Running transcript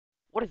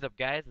What is up,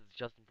 guys? It's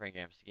Justin from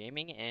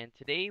AngryHamsterGaming, and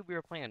today we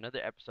are playing another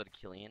episode of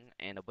Killian,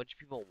 and a bunch of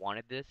people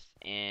wanted this,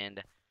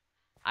 and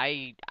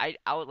I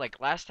was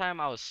like last time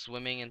I was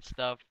swimming and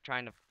stuff,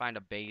 trying to find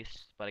a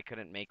base, but I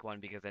couldn't make one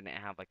because I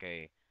didn't have like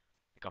a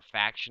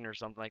faction or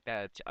something like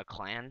that, a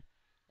clan,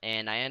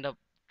 and I end up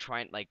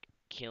trying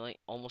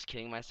almost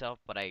killing myself,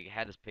 but I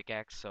had this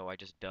pickaxe, so I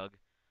just dug,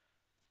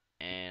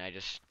 and I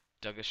just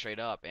dug it straight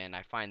up, and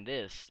I find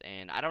this,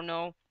 and I don't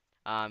know.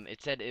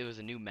 It said it was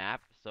a new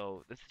map,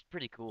 so this is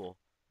pretty cool.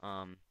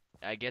 Um,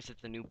 I guess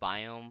it's a new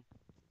biome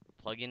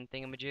plugin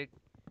thingamajig,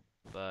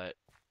 but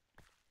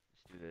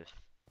let's do this.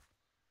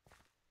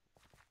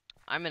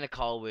 I'm in a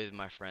call with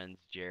my friends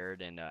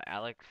Jared and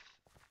Alex,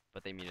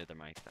 but they muted their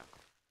mics now.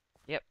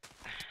 Yep.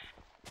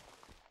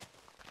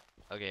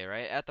 Okay,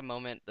 right at the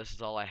moment, this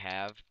is all I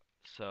have,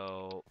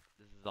 so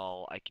this is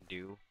all I can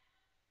do.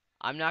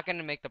 I'm not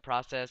gonna make the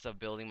process of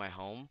building my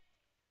home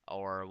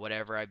or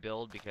whatever I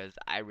build because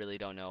I really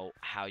don't know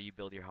how you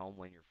build your home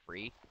when you're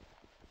free.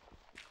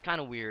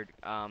 Kind of weird.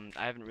 I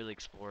haven't really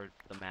explored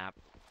the map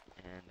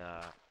and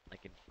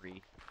like in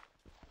free.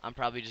 I'm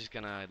probably just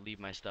gonna leave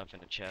my stuff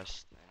in a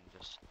chest and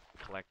just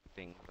collect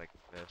things like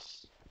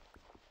this.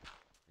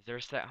 Is there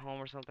a set home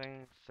or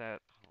something? Set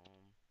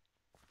home.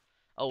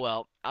 Oh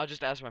well, I'll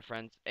just ask my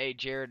friends. Hey,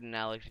 Jared and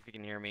Alex, if you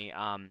can hear me.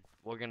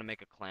 We're gonna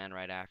make a clan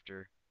right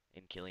after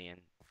in Killian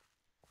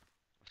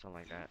or something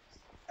like that.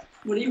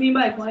 What do you mean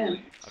by a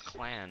clan? A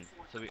clan,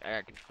 so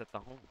I can set the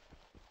home.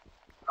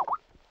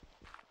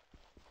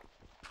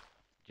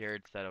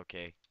 Jared said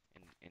okay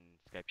in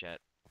Skype chat.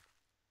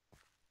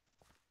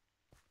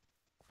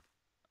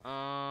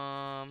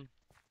 Um,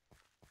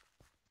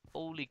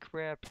 holy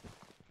crap.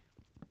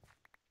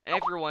 And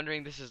if you're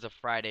wondering, this is a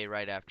Friday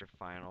right after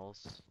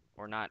finals,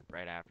 or not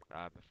right after,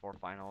 before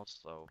finals.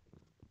 So,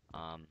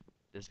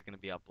 this is gonna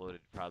be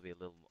uploaded probably a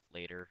little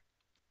later,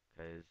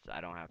 cause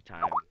I don't have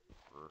time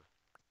for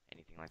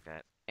anything like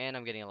that. And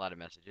I'm getting a lot of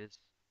messages.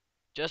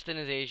 Justin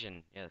is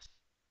Asian. Yes,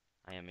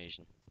 I am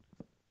Asian.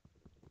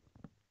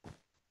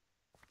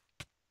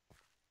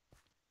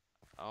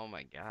 Oh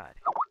my God,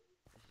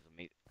 this is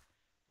amazing.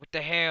 What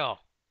the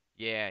hell?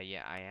 Yeah,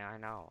 yeah, I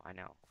know, I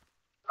know.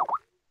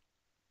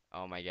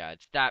 Oh my God,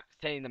 stop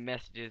sending the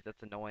messages.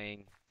 That's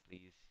annoying.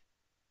 Please,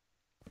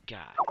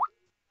 God.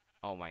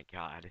 Oh my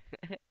God.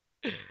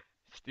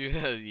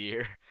 Student of the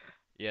year.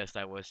 Yes,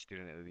 I was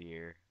student of the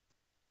year.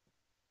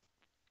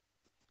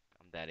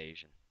 I'm that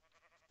Asian.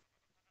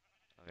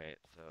 Okay,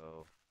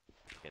 so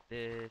get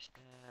this,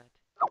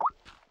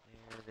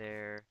 that,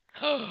 there.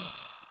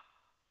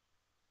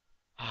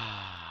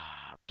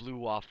 Ah, blue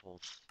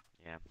waffles.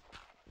 Yeah,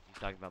 he's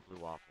talking about blue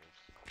waffles.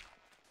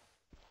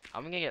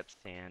 I'm gonna get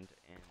sand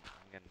and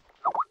I'm gonna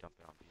dump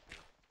it on people.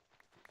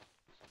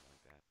 Something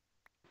like that.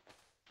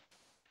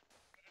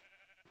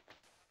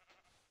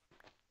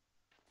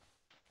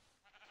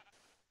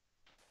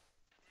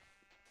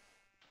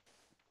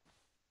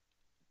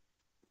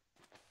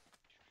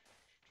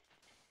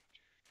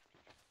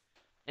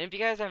 And if you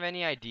guys have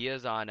any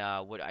ideas on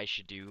what I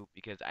should do,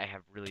 because I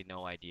have really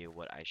no idea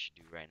what I should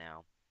do right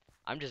now.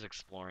 I'm just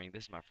exploring.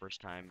 This is my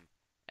first time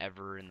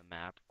ever in the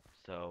map,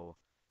 so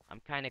I'm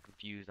kind of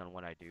confused on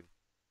what I do.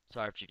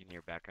 Sorry if you can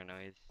hear background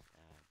noise.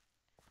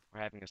 We're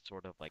having a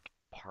sort of like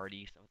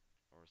party or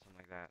something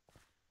like that.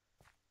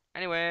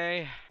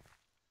 Anyway,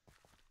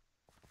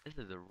 this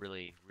is a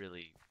really,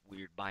 really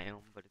weird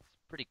biome, but it's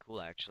pretty cool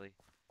actually.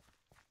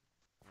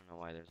 I don't know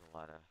why there's a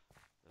lot of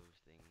those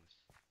things.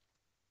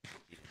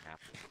 Eating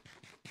apples.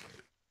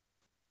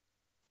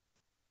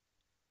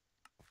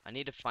 I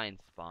need to find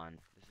spawn.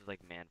 This is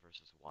like man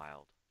versus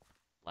wild.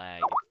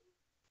 Lag.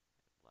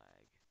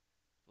 Lag.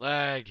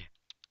 Lag!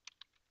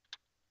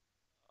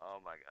 Oh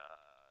my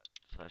god.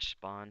 Slash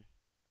spawn.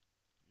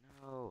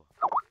 No.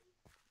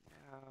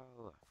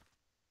 No.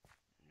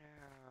 No.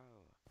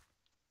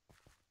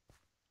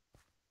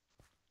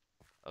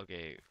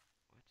 Okay.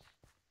 What?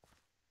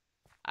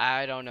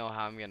 I don't know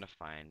how I'm gonna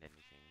find anything.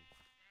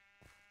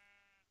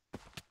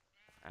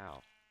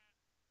 Ow.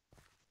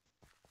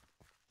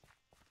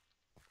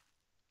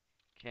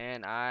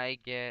 Can I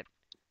get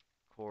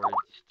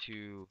cords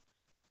to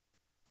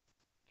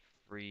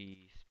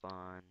free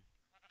spawn,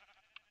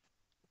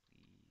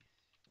 please?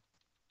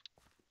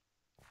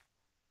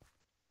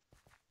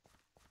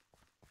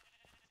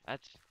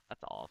 That's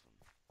awesome.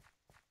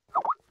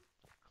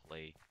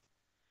 Clay.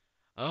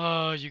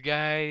 Oh, you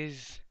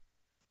guys.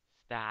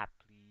 Stop,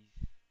 please.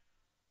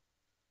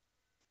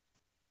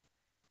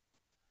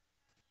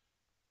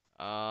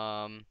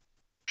 Um,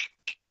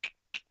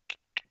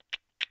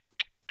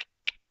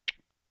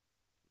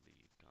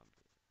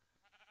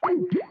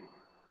 leave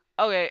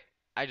okay,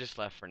 I just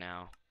left for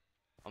now.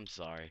 I'm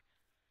sorry.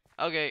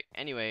 Okay,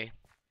 anyway,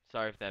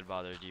 sorry if that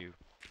bothered you.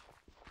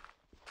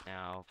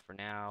 Now, for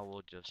now,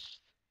 we'll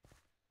just...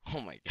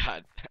 Oh my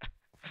god.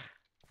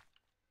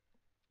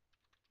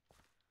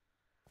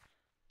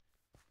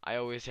 I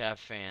always have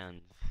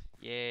fans.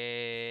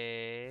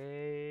 Yay!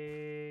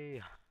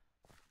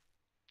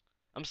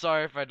 I'm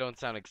sorry if I don't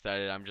sound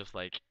excited, I'm just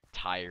like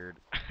tired.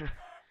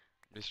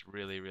 I'm just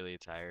really, really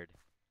tired.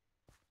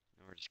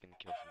 And we're just gonna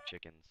kill some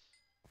chickens.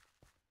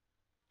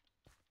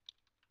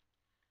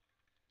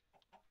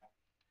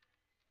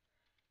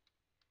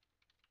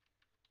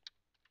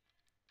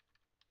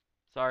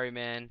 Sorry,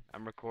 man.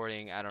 I'm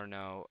recording. I don't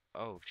know.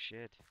 Oh,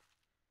 shit.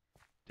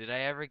 Did I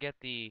ever get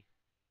the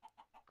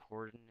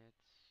coordinates?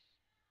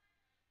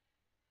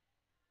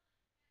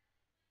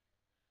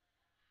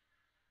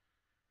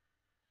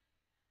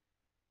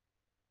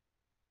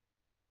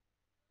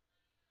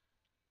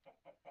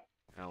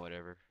 Oh,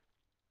 whatever.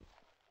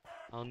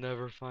 I'll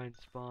never find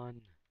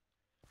spawn.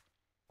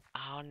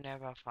 I'll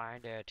never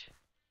find it.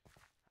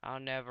 I'll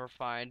never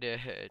find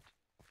it.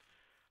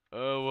 I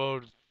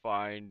won't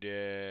find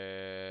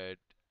it.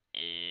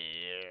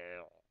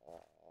 Ew.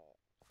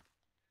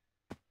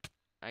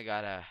 I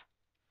gotta,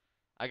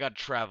 I gotta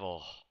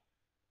travel.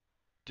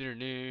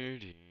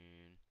 Dun-dun-dun-dun.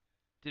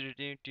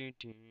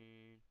 Dun-dun-dun-dun-dun.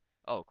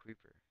 Oh,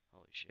 creeper.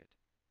 Holy shit.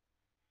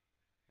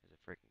 There's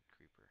a freaking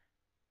creeper.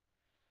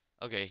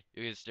 Okay,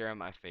 you can stare at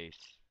my face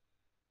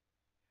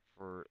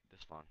for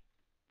this long.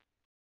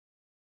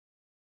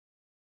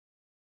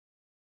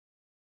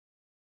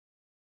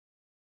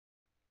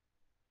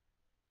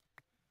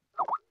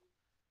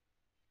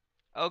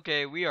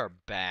 Okay, we are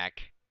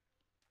back.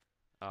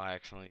 Oh, I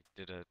accidentally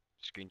did a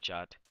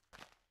screenshot.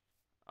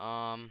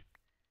 Um,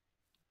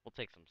 we'll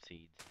take some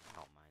seeds. I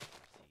don't mind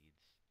some seeds.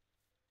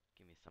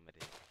 Give me some of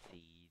the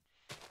seeds.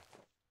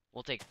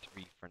 We'll take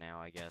 3 for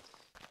now, I guess.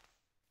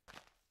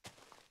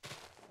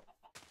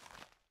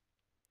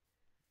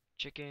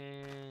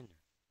 Chicken.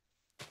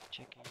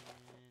 Chicken.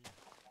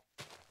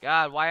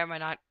 God, why am I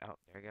not? Oh,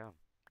 there you go.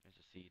 There's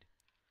a seed.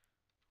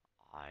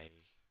 I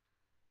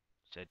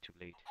said too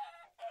late.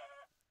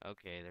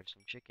 Okay, there's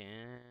some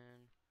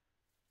chicken.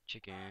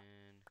 Chicken.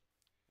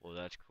 Well,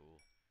 that's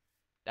cool.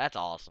 That's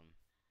awesome.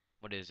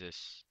 What is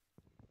this?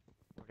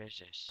 What is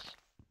this?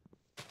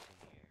 What's in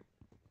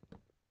here?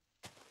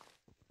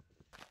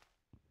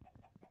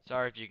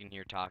 Sorry if you can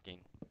hear talking.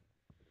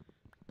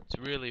 It's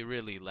really,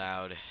 really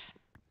loud.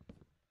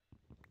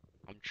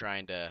 I'm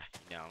trying to,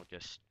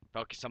 just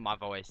focus on my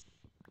voice.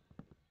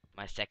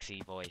 My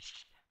sexy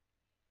voice.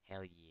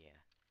 Hell yeah.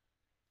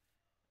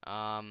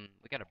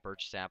 We got a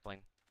birch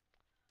sapling.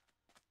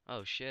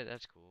 Oh shit,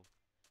 that's cool.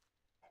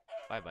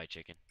 Bye-bye,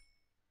 chicken.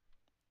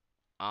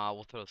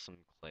 We'll throw some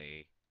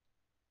clay.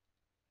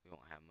 We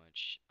won't have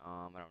much.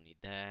 I don't need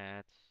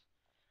that.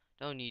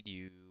 Don't need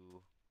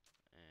you.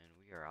 And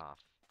we are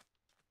off.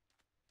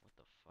 What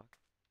the fuck?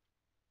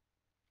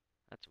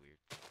 That's weird.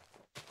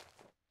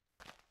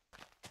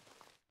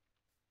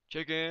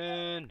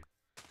 Chicken!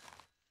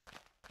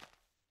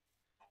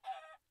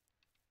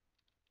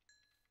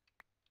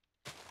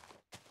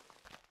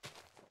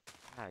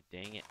 God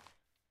dang it.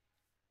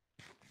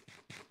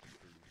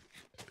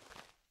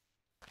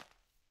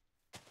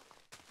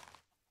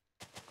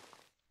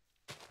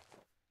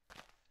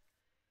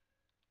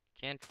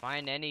 Can't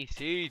find any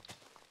seeds.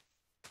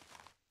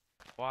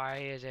 Why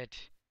is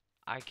it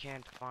I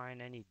can't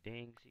find any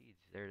dang seeds?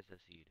 There's a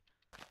seed.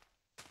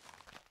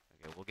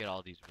 Okay, we'll get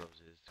all these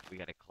roses. We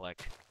gotta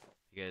collect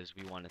because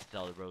we want to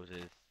sell the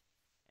roses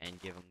and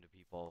give them to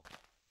people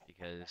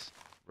because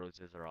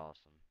roses are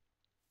awesome.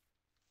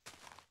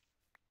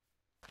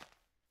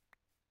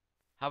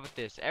 How about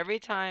this? Every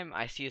time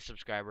I see a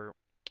subscriber,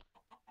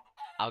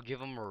 I'll give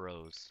them a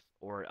rose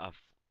or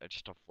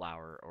just a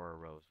flower or a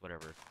rose,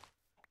 whatever.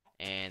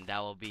 And that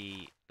will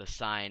be the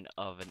sign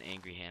of an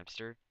angry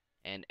hamster.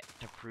 And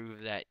to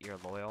prove that you're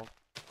loyal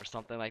or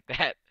something like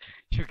that,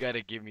 you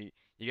gotta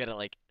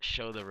like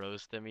show the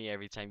rose to me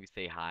every time you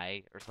say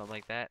hi or something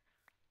like that.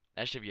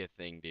 That should be a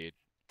thing, dude.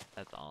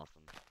 That's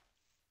awesome.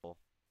 Cool.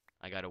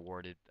 I got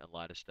awarded a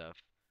lot of stuff.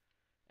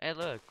 And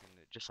look, and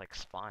it just like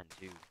spawned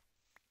too.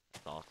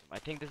 That's awesome. I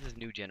think this is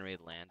new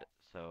generated land,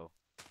 so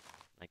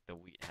like the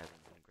wheat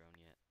hasn't been grown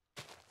yet.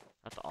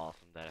 That's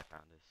awesome that I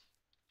found this.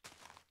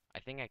 I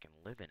think I can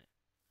live in it.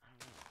 I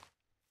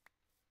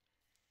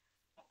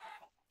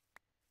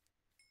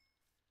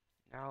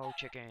don't know. No,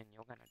 chicken,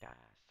 you're gonna die,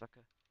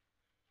 sucker.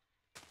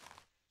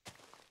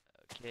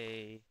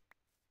 Okay.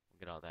 We'll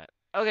get all that.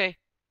 Okay.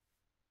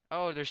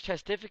 Oh, there's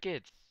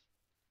testificates.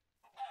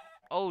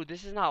 Oh,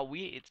 this is not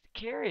wheat, it's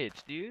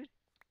carrots, dude.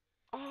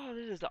 Oh,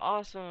 this is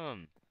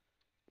awesome.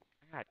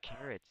 I got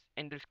carrots.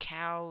 And there's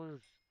cows.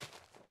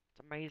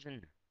 It's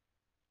amazing.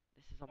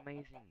 This is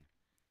amazing.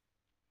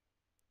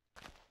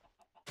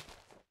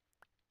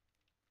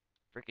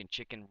 Freaking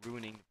chicken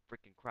ruining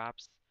freaking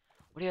crops.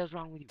 What the hell's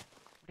wrong with you?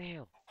 What the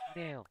hell? What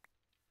the hell?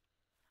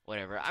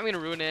 Whatever. I'm gonna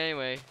ruin it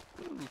anyway.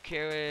 Ooh,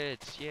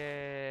 carrots.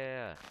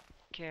 Yeah.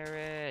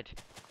 Carrot.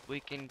 We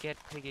can get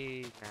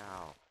piggies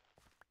now.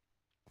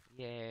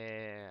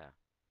 Yeah.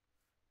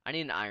 I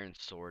need an iron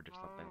sword or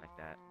something like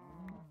that.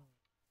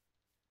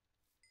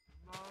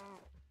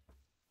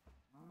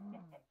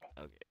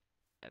 Okay.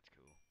 That's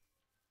cool.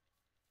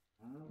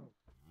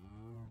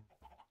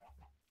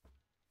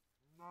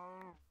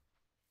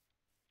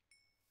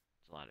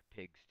 There's a lot of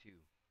pigs too.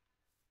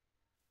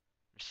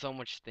 There's so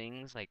much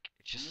things, like,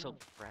 it's just so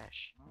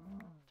fresh.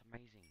 It's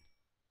amazing.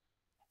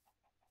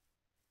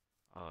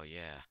 Oh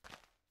yeah.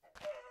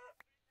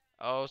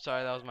 Oh,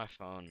 sorry, that was my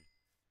phone.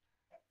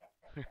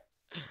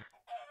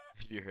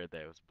 If you heard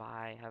that, it was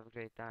bye. Have a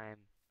great time.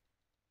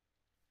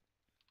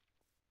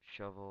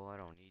 Shovel, I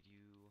don't need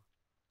you.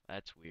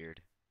 That's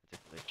weird.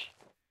 That's a glitch.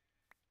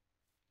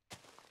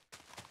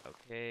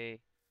 Okay.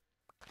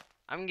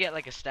 I'm gonna get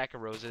like a stack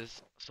of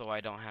roses so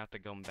I don't have to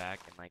go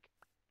back and like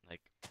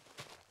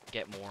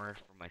get more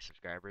from my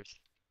subscribers.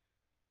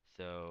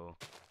 So,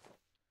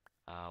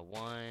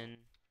 1,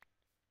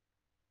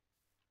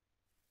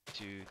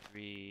 2,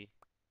 3.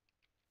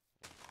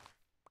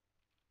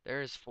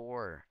 There's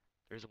 4.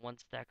 There's 1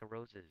 stack of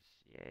roses.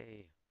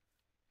 Yay.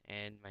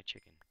 And my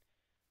chicken.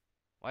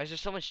 Why is there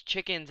so much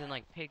chickens and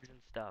like pigs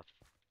and stuff?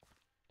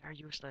 They're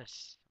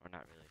useless. Or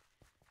not really.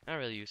 Not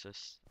really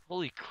useless.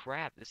 Holy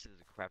crap, this is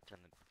a crap ton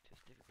of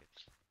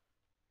certificates.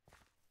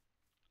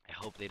 I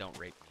hope they don't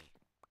rape me.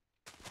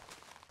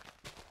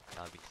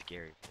 That would be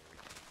scary if they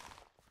raped me.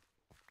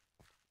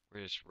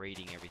 We're just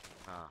raiding everything,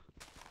 huh?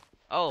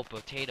 Oh,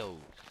 potatoes.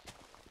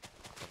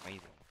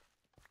 Amazing.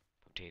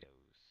 Potatoes.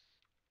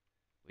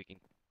 We can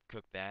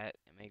cook that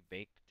and make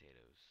baked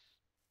potatoes.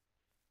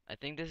 I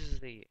think this is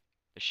the...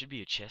 There should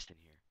be a chest in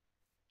here.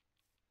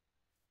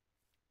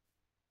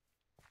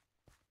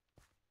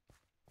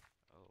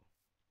 Oh,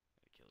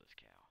 gotta kill this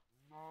cow.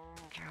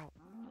 Cow!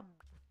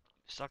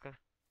 Sucker.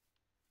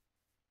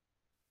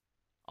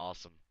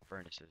 Awesome.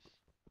 Furnaces.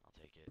 I'll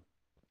take it.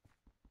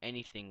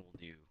 Anything will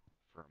do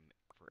for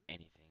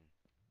anything.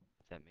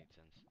 If that made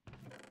sense.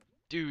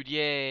 Dude,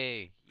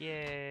 yay!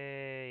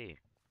 Yay!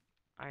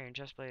 Iron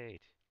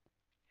chestplate.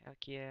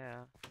 Heck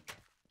yeah.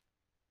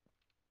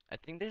 I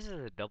think this is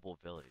a double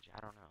village. I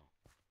don't know.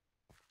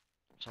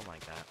 Something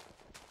like that.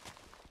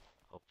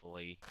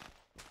 Hopefully.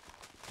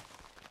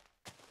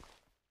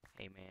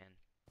 Hey, man.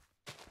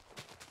 I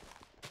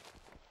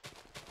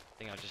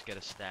think I'll just get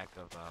a stack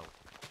of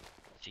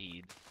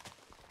seeds.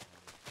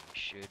 And we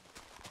should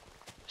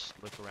just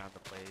look around the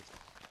place.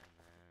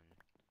 And then...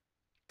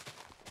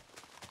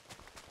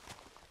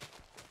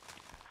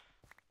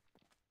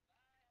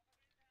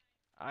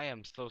 I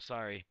am so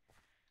sorry.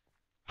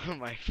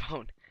 My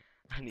phone.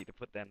 I need to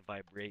put that in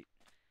vibrate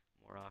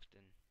more often.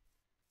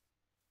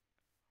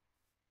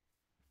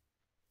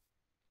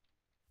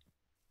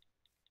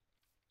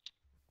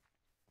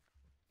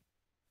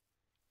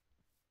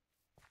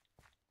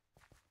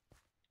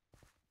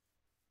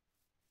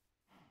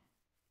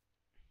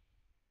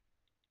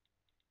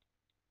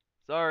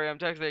 Sorry, I'm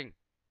texting.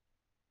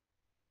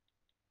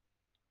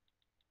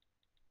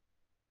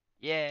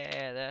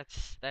 Yeah,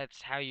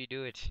 that's how you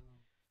do it.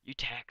 You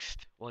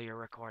text while you're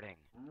recording.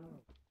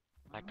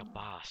 Like a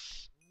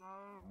boss.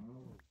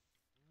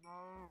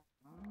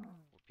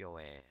 Whoop your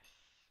ass.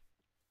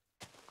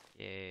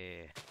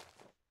 Yeah.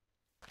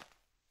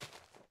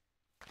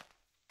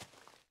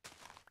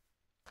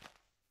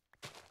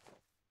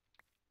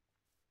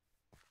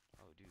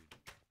 Oh, dude.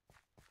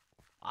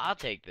 I'll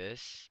take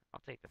this.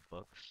 I'll take the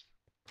books.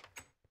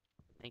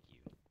 Thank you.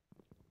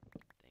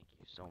 Thank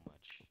you so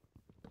much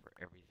for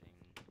everything.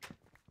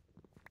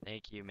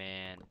 Thank you,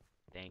 man.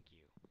 Thank you.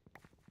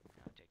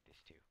 I'll take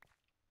this too.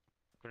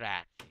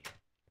 Grazie.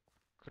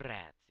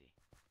 Grazie.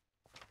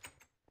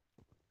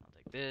 I'll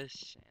take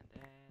this and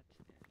that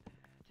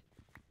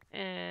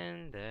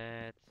and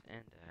that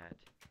and that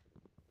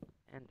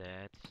and that and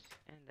that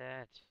and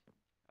that.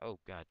 Oh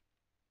God.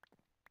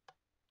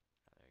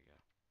 Oh, there you go.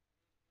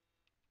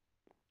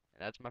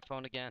 And that's my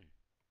phone again.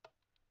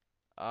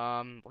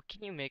 What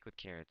can you make with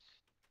carrots?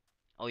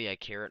 Oh yeah,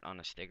 carrot on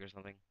a stick or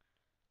something.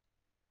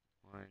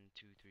 1,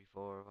 2, 3,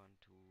 4. 1,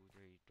 2,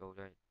 3, go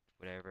right.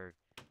 Whatever.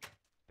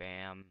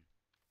 Bam.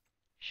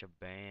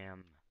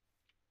 Shabam.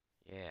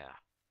 Yeah.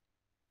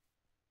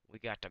 We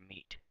got the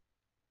meat.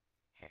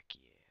 Heck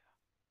yeah.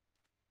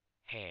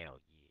 Hell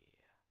yeah.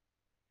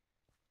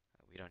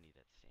 We don't need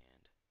that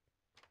sand.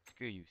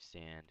 Screw you,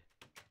 sand.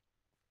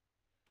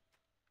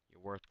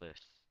 You're worthless.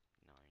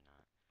 No, you're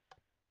not.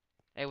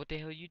 Hey, what the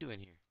hell are you doing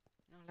here?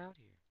 You're not allowed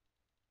here.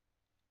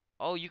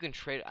 Oh, you can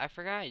trade. I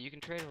forgot. You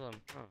can trade with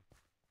them. Huh.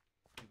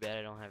 Too bad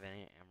I don't have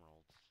any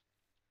emeralds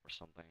or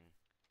something.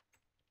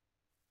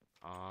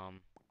 Ah.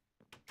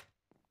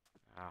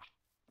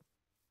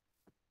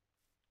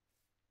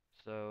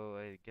 So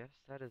I guess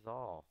that is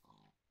all.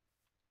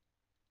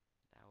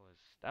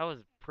 That was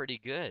pretty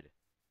good.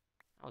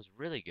 That was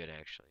really good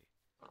actually.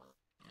 I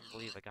can't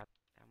believe I got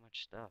that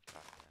much stuff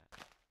out of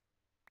that.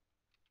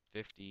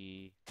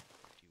 50,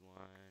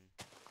 51,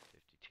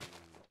 52.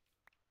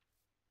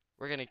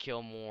 We're gonna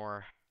kill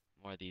more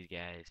of these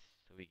guys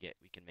so we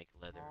can make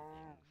leather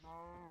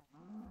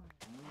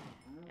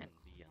things and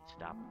be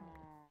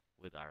unstoppable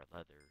with our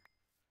leather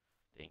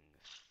things.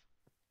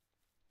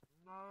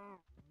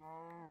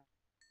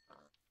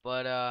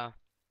 But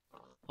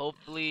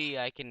hopefully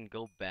I can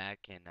go back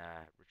and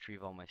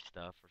retrieve all my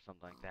stuff or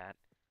something like that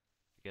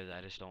because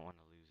I just don't want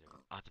to lose it.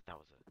 I thought that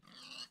was a...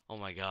 Oh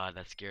my God,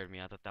 that scared me.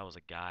 I thought that was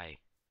a guy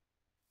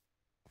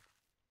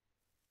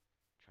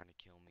trying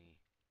to kill me.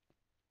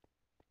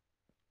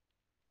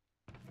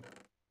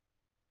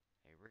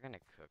 Hey, we're gonna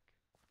cook.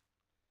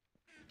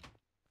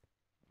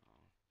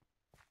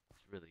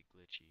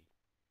 glitchy.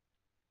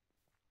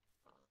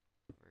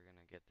 We're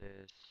gonna get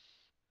this.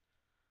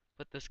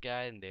 Put this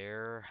guy in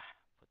there.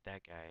 Put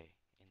that guy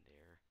in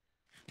there.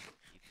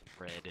 Eat some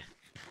bread.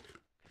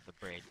 'Cause the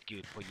bread's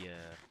good for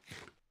ya.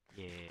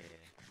 Yeah.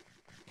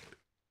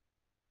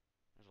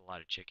 There's a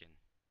lot of chicken.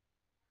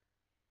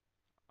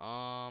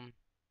 What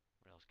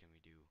else can we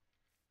do?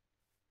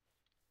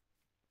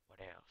 What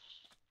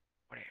else?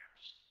 What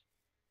else?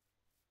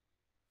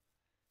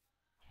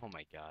 Oh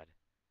my god.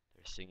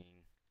 They're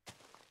singing.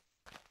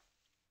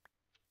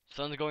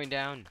 Sun's going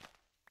down.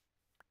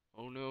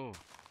 Oh no.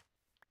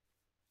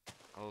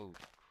 Oh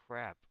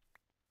crap.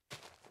 Oh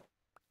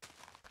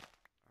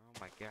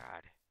my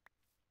god.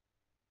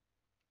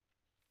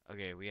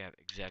 Okay, we have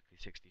exactly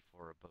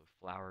 64 of both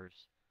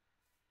flowers.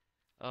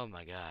 Oh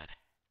my god.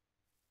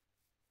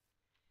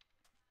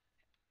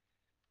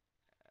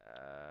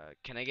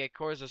 Can I get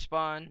cores to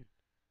spawn?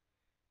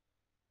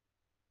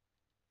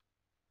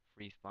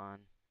 Free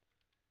spawn.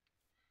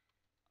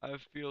 I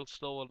feel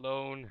so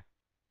alone.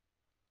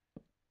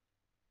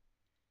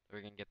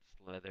 We're gonna get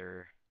this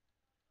leather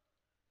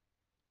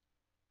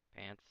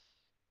pants.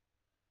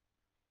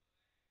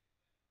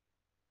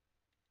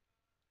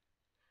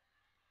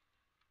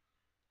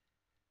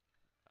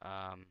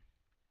 Um,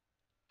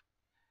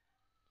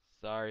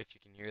 sorry if you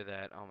can hear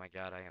that. Oh my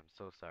god, I am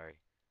so sorry.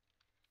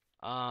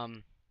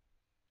 Um,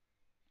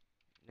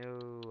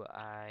 no,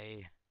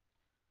 I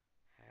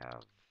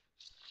have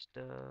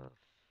stuff.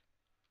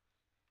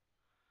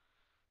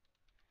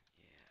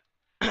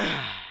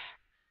 Yeah.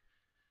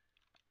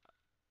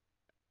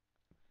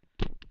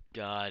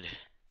 God,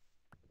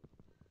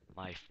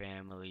 my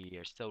family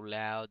are so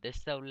loud. They're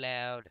so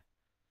loud.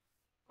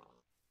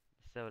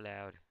 So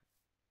loud.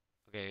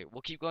 Okay,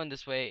 we'll keep going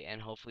this way,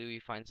 and hopefully we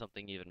find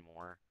something even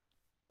more.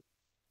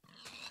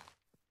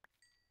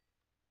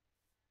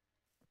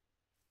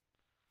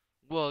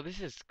 Whoa,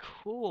 this is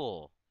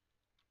cool.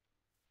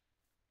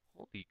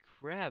 Holy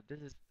crap,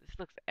 this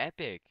looks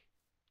epic.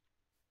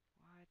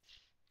 What?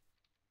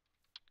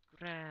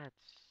 Grats.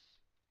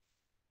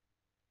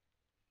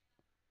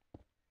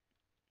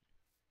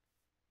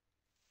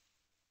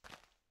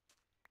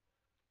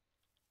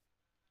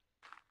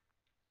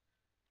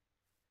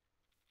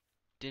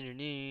 It's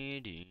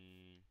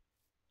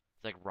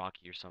like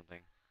Rocky or something.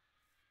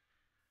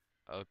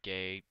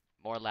 Okay,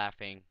 more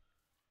laughing.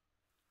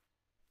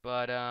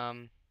 But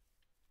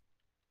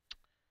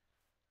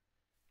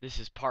this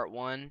is part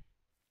one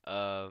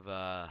of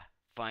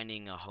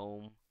finding a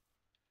home.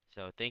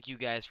 So thank you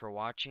guys for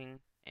watching,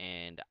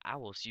 and I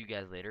will see you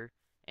guys later.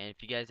 And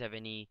if you guys have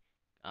any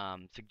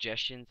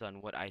suggestions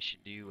on what I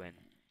should do and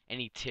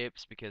any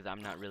tips, because I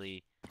don't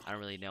really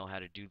know how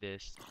to do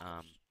this.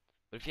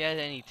 But if you have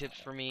any tips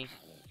for me,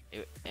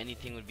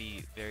 anything would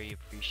be very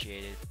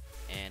appreciated.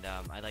 And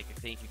I'd like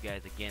to thank you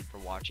guys again for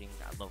watching.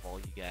 I love all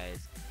you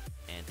guys,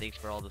 and thanks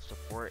for all the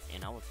support.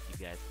 And I will see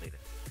you guys later.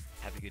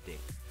 Have a good day.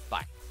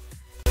 Bye.